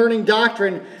teaching and learning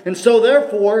doctrine. And so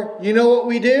therefore, you know what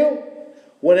we do?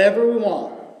 Whatever we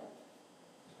want.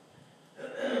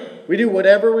 We do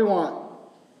whatever we want.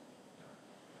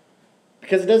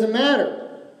 Because it doesn't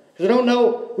matter. Because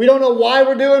we don't know why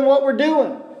we're doing what we're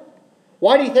doing.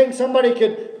 Why do you think somebody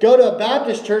could go to a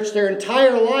Baptist church their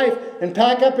entire life and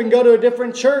pack up and go to a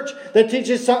different church that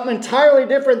teaches something entirely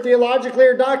different theologically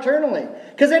or doctrinally?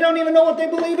 Because they don't even know what they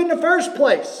believe in the first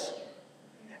place.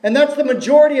 And that's the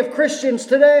majority of Christians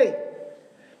today.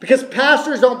 Because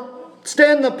pastors don't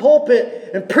stand in the pulpit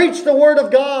and preach the Word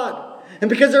of God. And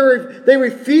because they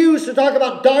refuse to talk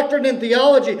about doctrine and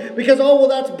theology because,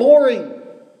 that's boring.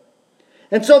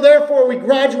 And so therefore we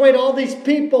graduate all these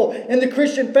people in the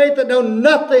Christian faith that know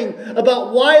nothing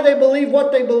about why they believe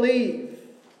what they believe.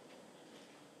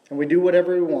 And we do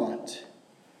whatever we want,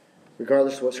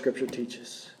 regardless of what Scripture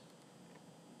teaches.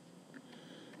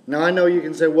 Now I know you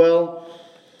can say,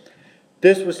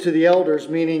 this was to the elders,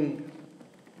 meaning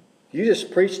you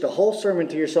just preached a whole sermon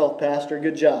to yourself, Pastor.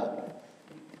 Good job.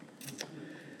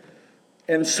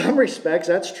 In some respects,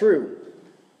 that's true.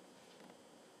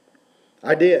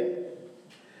 I did.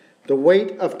 The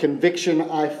weight of conviction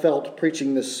I felt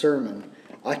preaching this sermon,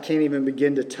 I can't even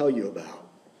begin to tell you about.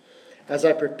 As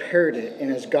I prepared it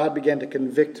and as God began to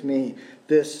convict me,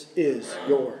 this is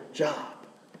your job.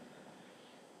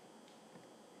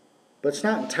 But it's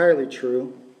not entirely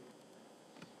true.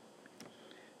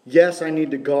 Yes, I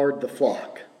need to guard the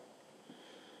flock.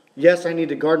 Yes, I need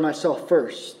to guard myself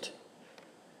first.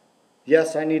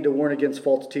 Yes, I need to warn against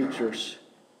false teachers.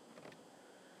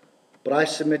 But I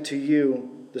submit to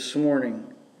you this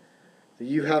morning that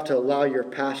you have to allow your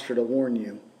pastor to warn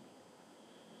you.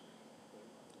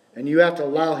 And you have to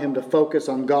allow him to focus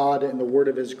on God and the word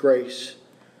of His grace.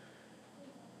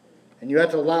 And you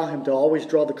have to allow him to always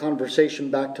draw the conversation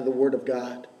back to the Word of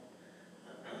God.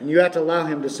 And you have to allow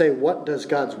him to say, what does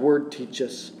God's Word teach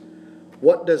us?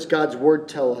 What does God's Word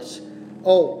tell us?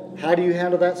 How do you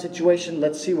handle that situation?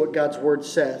 Let's see what God's Word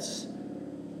says.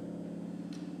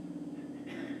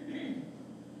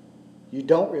 You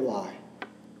don't rely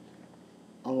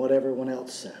on what everyone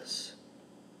else says.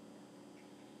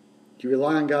 You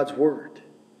rely on God's Word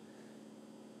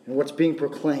and what's being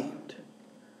proclaimed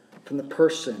from the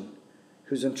person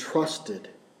who's entrusted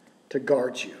to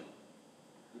guard you.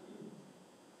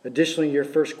 Additionally, your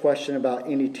first question about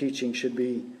any teaching should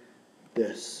be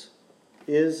this: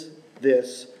 is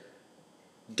this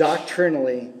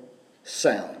doctrinally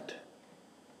sound?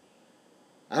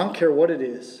 I don't care what it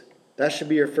is. That should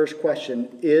be your first question.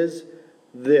 Is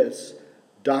this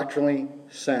doctrinally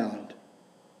sound?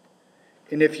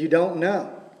 And if you don't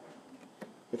know,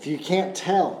 if you can't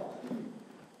tell,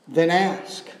 then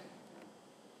ask.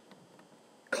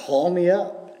 Call me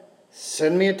up.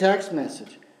 Send me a text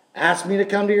message. Ask me to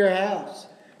come to your house.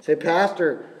 Say,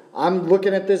 Pastor, I'm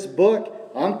looking at this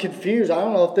book. I'm confused. I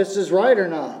don't know if this is right or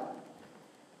not.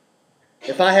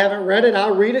 If I haven't read it,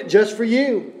 I'll read it just for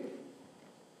you.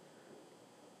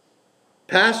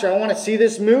 Pastor, I want to see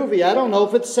this movie. I don't know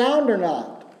if it's sound or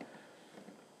not.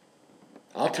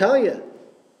 I'll tell you.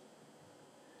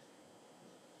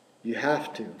 You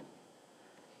have to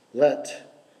let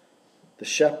the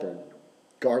shepherd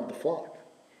guard the flock.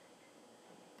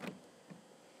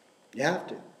 You have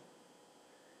to.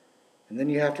 And then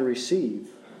you have to receive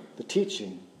the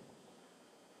teaching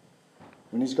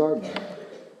when He's guarding you.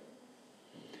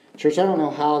 Church, I don't know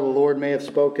how the Lord may have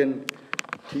spoken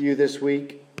to you this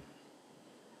week.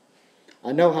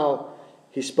 I know how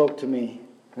He spoke to me.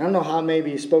 I don't know how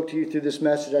maybe He spoke to you through this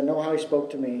message. I know how He spoke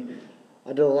to me. I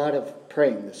did a lot of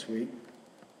praying this week.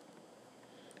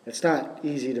 It's not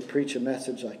easy to preach a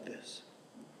message like this.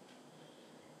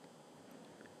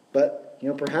 But,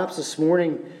 perhaps this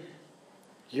morning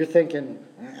you're thinking,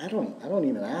 I don't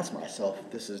even ask myself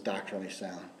if this is doctrinally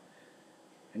sound.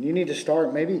 And you need to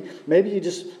start. Maybe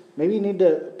you need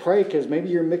to pray because maybe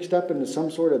you're mixed up into some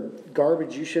sort of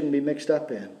garbage you shouldn't be mixed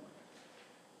up in.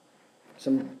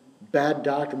 Some bad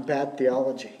doctrine, bad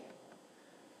theology.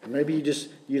 And maybe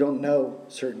you don't know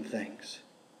certain things.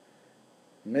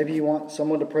 Maybe you want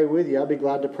someone to pray with you. I'll be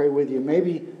glad to pray with you.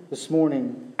 Maybe this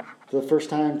morning, for the first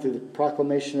time through the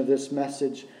proclamation of this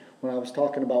message, when I was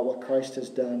talking about what Christ has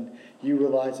done, you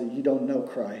realize that you don't know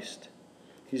Christ.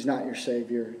 He's not your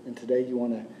Savior. And today you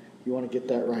want to get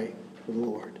that right with the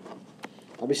Lord.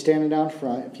 I'll be standing down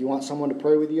front. If you want someone to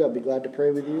pray with you, I'll be glad to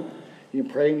pray with you. You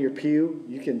can pray in your pew.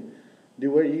 You can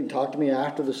you can talk to me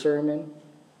after the sermon.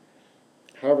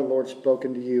 However the Lord's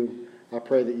spoken to you, I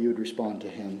pray that you would respond to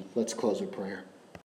Him. Let's close with prayer.